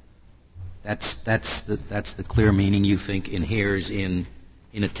subpoenaed. That's the clear meaning you think inheres in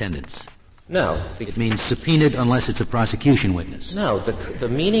attendance. No. It means subpoenaed unless it's a prosecution witness. No. The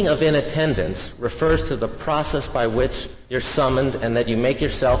meaning of in attendance refers to the process by which you're summoned and that you make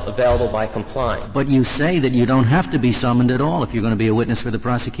yourself available by complying. But you say that you don't have to be summoned at all if you're going to be a witness for the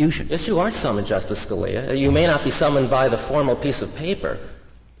prosecution. Yes, you are summoned, Justice Scalia. You may not be summoned by the formal piece of paper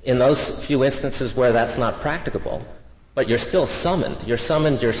in those few instances where that's not practicable. But you're still summoned. You're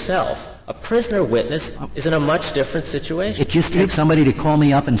summoned yourself. A prisoner witness is in a much different situation. It just takes somebody to call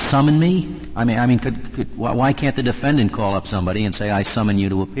me up and summon me? I mean, why can't the defendant call up somebody and say, I summon you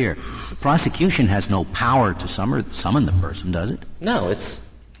to appear? The prosecution has no power to summon the person, does it? No,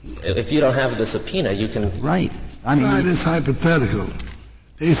 if you don't have the subpoena, you can... Right. Try this hypothetical.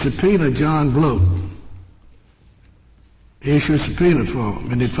 They subpoena John Bloke. They issue a subpoena for him,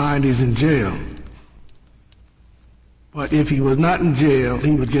 and they find he's in jail. But if he was not in jail,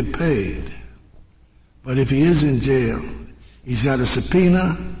 he would get paid. But if he is in jail, he's got a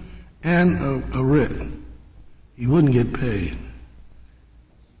subpoena and a writ. He wouldn't get paid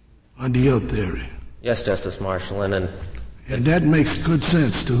under your theory. Yes, Justice Marshall, and that makes good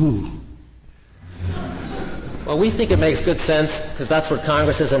sense to who? Well, we think it makes good sense because that's what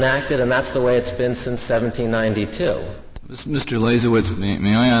Congress has enacted, and that's the way it's been since 1792. Mr. Lazowitz,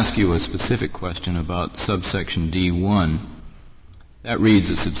 may I ask you a specific question about subsection D1? That reads,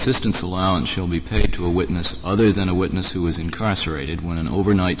 a subsistence allowance shall be paid to a witness other than a witness who is incarcerated when an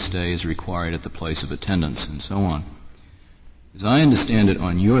overnight stay is required at the place of attendance, and so on. As I understand it,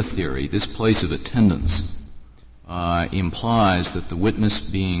 on your theory, this place of attendance implies that the witness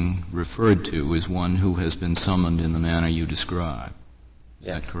being referred to is one who has been summoned in the manner you describe. Is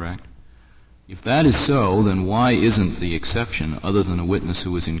that correct? If that is so, then why isn't the exception, other than a witness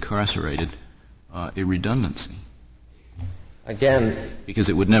who is incarcerated, a redundancy? Again... Because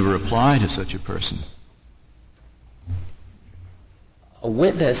it would never apply to such a person. A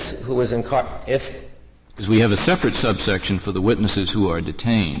witness who is incarcerated... Because we have a separate subsection for the witnesses who are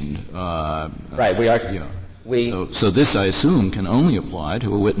detained. Right, we are... Yeah. So this, I assume, can only apply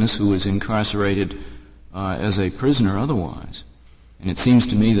to a witness who is incarcerated as a prisoner otherwise. And it seems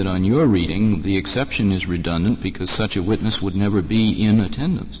to me that on your reading, the exception is redundant because such a witness would never be in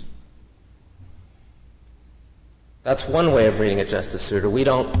attendance. That's one way of reading it, Justice Souter.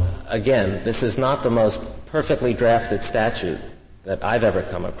 This is not the most perfectly drafted statute that I've ever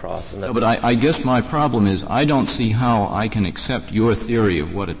come across. No, but I guess my problem is I don't see how I can accept your theory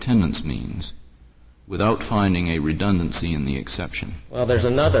of what attendance means without finding a redundancy in the exception. Well,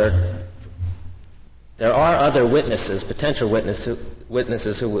 there are other witnesses, potential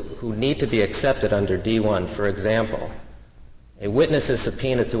witnesses who need to be accepted under D1. For example, a witness is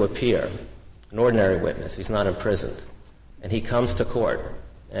subpoenaed to appear, an ordinary witness. He's not imprisoned. And he comes to court,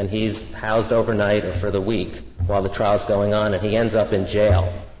 and he's housed overnight or for the week while the trial's going on, and he ends up in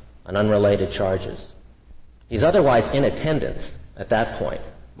jail on unrelated charges. He's otherwise in attendance at that point.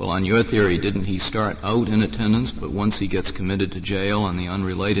 Well, on your theory, didn't he start out in attendance, but once he gets committed to jail on the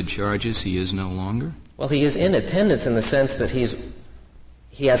unrelated charges, he is no longer? Well, he is in attendance in the sense that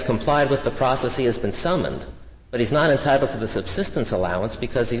he has complied with the process, he has been summoned, but he's not entitled to the subsistence allowance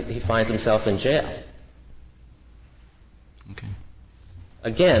because he finds himself in jail. Okay.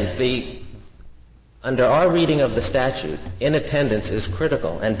 Again, under our reading of the statute, in attendance is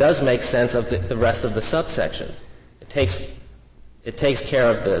critical and does make sense of the rest of the subsections. It takes care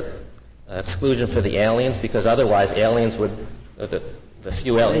of the exclusion for the aliens because otherwise aliens would, the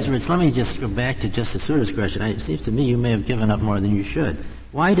few aliens. Let me just go back to Justice Souter's question. It seems to me you may have given up more than you should.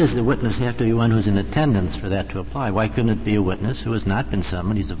 Why does the witness have to be one who's in attendance for that to apply? Why couldn't it be a witness who has not been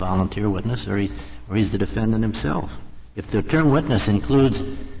summoned? He's a volunteer witness, or he's the defendant himself. If the term witness includes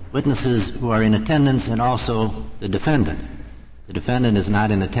witnesses who are in attendance and also the defendant is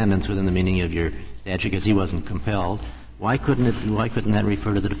not in attendance within the meaning of your statute because he wasn't compelled. Why couldn't that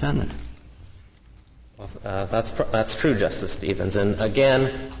refer to the defendant? Well, that's true, Justice Stevens. And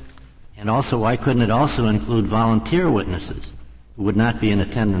again... And also, why couldn't it also include volunteer witnesses who would not be in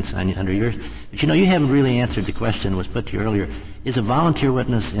attendance under yours? But you haven't really answered the question that was put to you earlier. Is a volunteer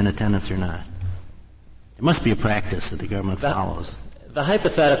witness in attendance or not? It must be a practice that the government follows. The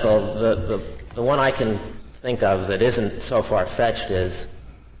hypothetical, the one I can think of that isn't so far-fetched is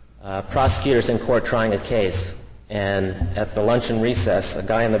prosecutors in court trying a case, and at the luncheon recess, a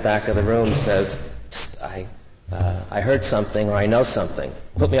guy in the back of the room says, I heard something or I know something.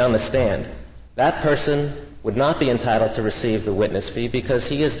 Put me on the stand. That person would not be entitled to receive the witness fee because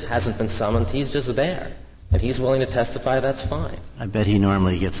he hasn't been summoned. He's just there. And he's willing to testify. That's fine. I bet he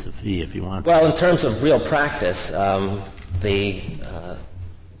normally gets the fee if he wants. Well, in terms of real practice, not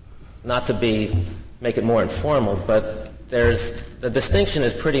to make it more informal, but the distinction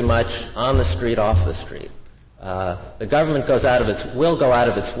is pretty much on the street, off the street. The government will go out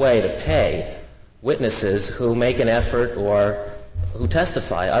of its way to pay witnesses who make an effort or who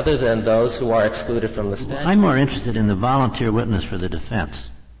testify, other than those who are excluded from the statute. Well, I'm more interested in the volunteer witness for the defense.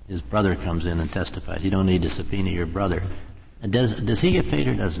 His brother comes in and testifies. You don't need to subpoena your brother. And does he get paid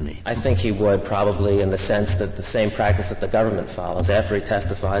or doesn't he? I think he would, probably, in the sense that the same practice that the government follows. After he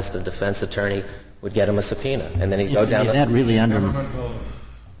testifies, the defense attorney would get him a subpoena, and then he'd go down. That really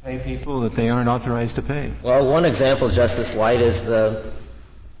pay people that they aren't authorized to pay. Well, one example, Justice White, is the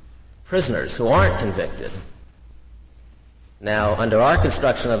prisoners who aren't convicted. Now, under our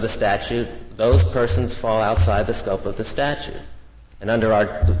construction of the statute, those persons fall outside the scope of the statute. And under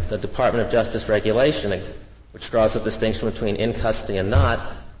the Department of Justice regulation, which draws a distinction between in custody and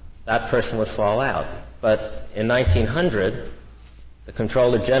not, that person would fall out. But in 1900, the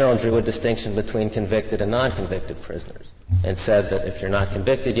Comptroller General drew a distinction between convicted and non-convicted prisoners and said that if you're not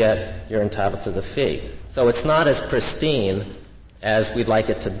convicted yet, you're entitled to the fee. So it's not as pristine as we'd like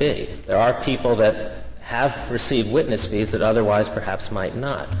it to be. There are people that have received witness fees that otherwise perhaps might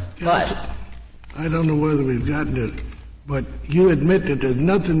not. But I don't know whether we've gotten it, but you admit that there's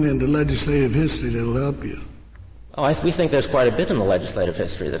nothing in the legislative history that will help you. We think there's quite a bit in the legislative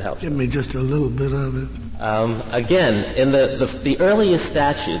history that helps. Give me just a little bit of it. Again, in the earliest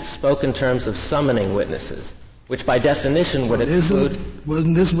statutes spoke in terms of summoning witnesses, which by definition would exclude...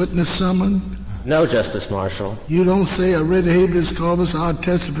 Wasn't this witness summoned? No, Justice Marshall. You don't say a writ habeas corpus, our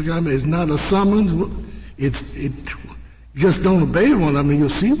testifying is not a summons. You just don't obey one. I mean, you'll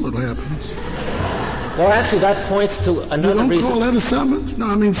see what happens. Well, actually, that points to another reason. You don't call that a summons? No,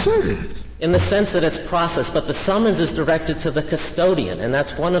 I mean, serious. In the sense that it's processed, but the summons is directed to the custodian, and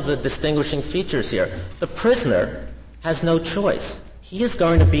that's one of the distinguishing features here. The prisoner has no choice. He is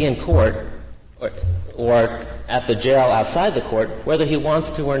going to be in court or at the jail outside the court, whether he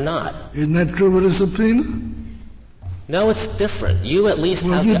wants to or not. Isn't that true with a subpoena? No, it's different. You at least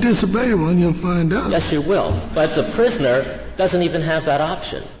have... Well, you disobey one, you'll find out. Yes, you will. But the prisoner doesn't even have that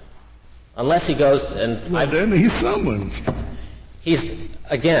option. Unless he goes and... Well, then he's summoned.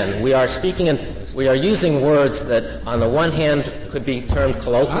 Again, we are using words that, on the one hand, could be termed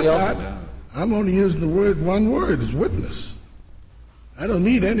colloquial. I'm only using one word, is witness. I don't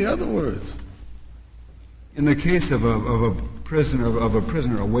need any other words. In the case of a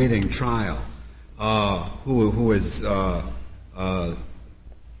prisoner awaiting trial, who is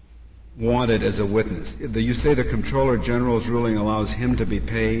wanted as a witness, you say the Comptroller General's ruling allows him to be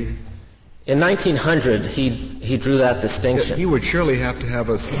paid? In 1900, he drew that distinction. He would surely have to have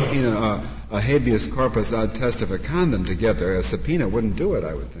a habeas corpus ad testificandum together. A subpoena wouldn't do it,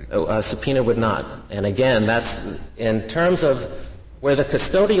 I would think. A subpoena would not. And again, that's in terms of where the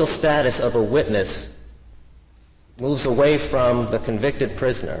custodial status of a witness moves away from the convicted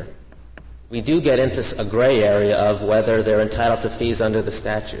prisoner. We do get into a gray area of whether they're entitled to fees under the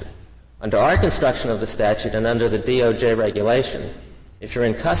statute. Under our construction of the statute and under the DOJ regulation, if you're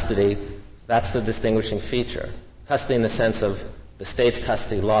in custody, that's the distinguishing feature. Custody in the sense of the state's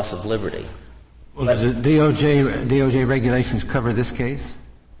custody, loss of liberty. Well, does the DOJ regulations cover this case?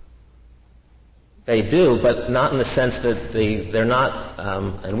 They do, but not in the sense that they're not,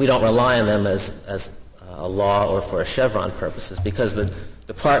 and we don't rely on them as a law or for Chevron purposes, because the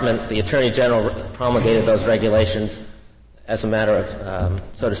department, the Attorney General, promulgated those regulations as a matter of,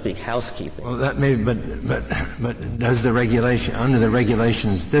 so to speak, housekeeping. Well, that may, but does the regulation, under the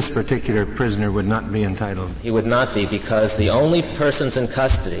regulations, this particular prisoner would not be entitled? He would not be, because the only persons in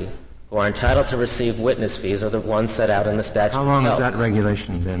custody who are entitled to receive witness fees are the ones set out in the statute. How long has that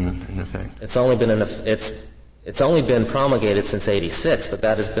regulation been in effect? It's only been promulgated since '86, but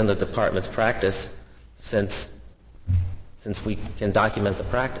that has been the department's practice since we can document the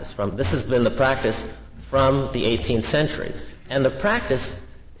practice. This has been the practice from the 18th century. And the practice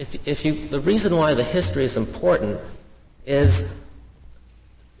the reason why the history is important is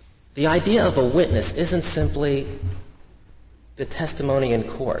the idea of a witness isn't simply the testimony in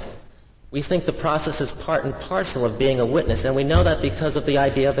court. We think the process is part and parcel of being a witness, and we know that because of the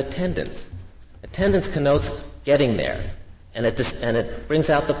idea of attendance. Attendance connotes getting there, and it brings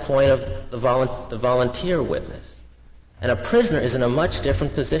out the point of the volunteer witness. And a prisoner is in a much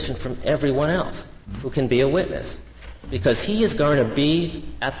different position from everyone else who can be a witness, because he is going to be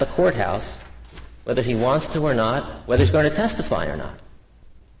at the courthouse whether he wants to or not, whether he's going to testify or not.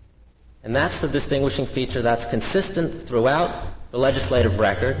 And that's the distinguishing feature that's consistent throughout the legislative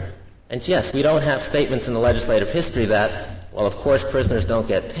record. And yes, we don't have statements in the legislative history that, well, of course prisoners don't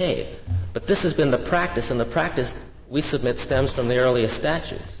get paid. But this has been the practice, and the practice we submit stems from the earliest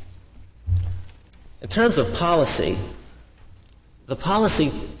statutes. In terms of policy, the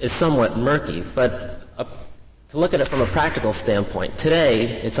policy is somewhat murky, but to look at it from a practical standpoint,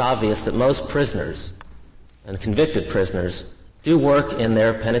 today it's obvious that most prisoners and convicted prisoners do work in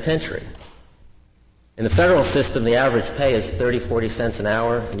their penitentiary. In the federal system, the average pay is 40 cents an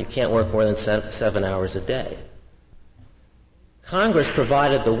hour, and you can't work more than 7 hours a day. Congress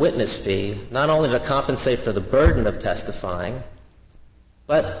provided the witness fee not only to compensate for the burden of testifying,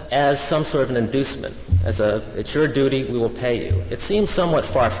 but as some sort of an inducement, it's your duty, we will pay you. It seems somewhat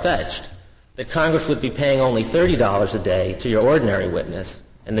far-fetched that Congress would be paying only $30 a day to your ordinary witness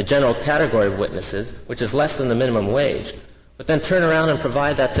and the general category of witnesses, which is less than the minimum wage, but then turn around and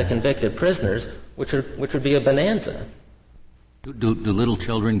provide that to convicted prisoners, which would be a bonanza. Do little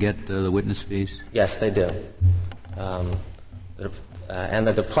children get the witness fees? Yes, they do. And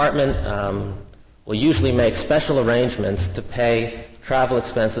the department will usually make special arrangements to pay travel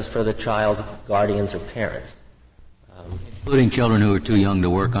expenses for the child's guardians or parents. Including children who are too young to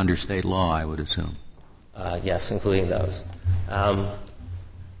work under state law, I would assume. Yes, including those.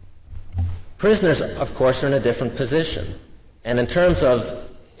 Prisoners, of course, are in a different position. And in terms of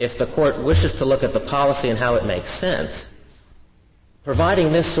if the court wishes to look at the policy and how it makes sense,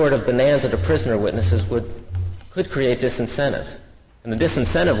 providing this sort of bonanza to prisoner witnesses could create disincentives. And the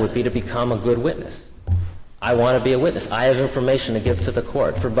disincentive would be to become a good witness. I want to be a witness. I have information to give to the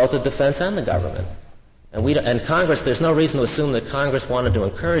court for both the defense and the government. And Congress, there's no reason to assume that Congress wanted to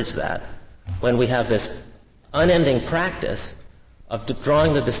encourage that when we have this unending practice of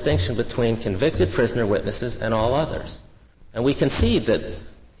drawing the distinction between convicted prisoner witnesses and all others. And we concede that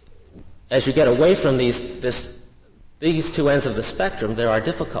as you get away from these two ends of the spectrum, there are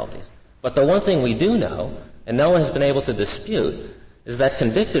difficulties. But the one thing we do know, and no one has been able to dispute, is that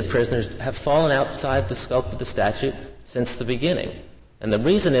convicted prisoners have fallen outside the scope of the statute since the beginning. And the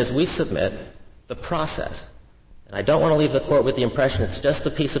reason is we submit the process. And I don't want to leave the court with the impression it's just a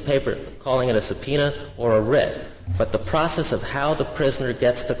piece of paper calling it a subpoena or a writ, but the process of how the prisoner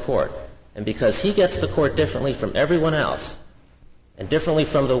gets to court. And because he gets to court differently from everyone else, and differently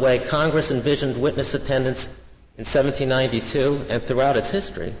from the way Congress envisioned witness attendance in 1792 and throughout its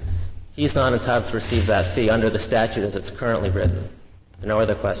history, he's not entitled to receive that fee under the statute as it's currently written. If there are no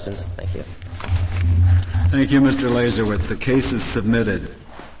other questions, thank you. Thank you, Mr. Lazerwitz. The case is submitted.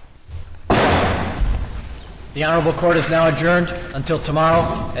 The Honorable Court is now adjourned until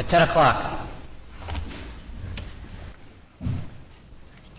tomorrow at 10 o'clock.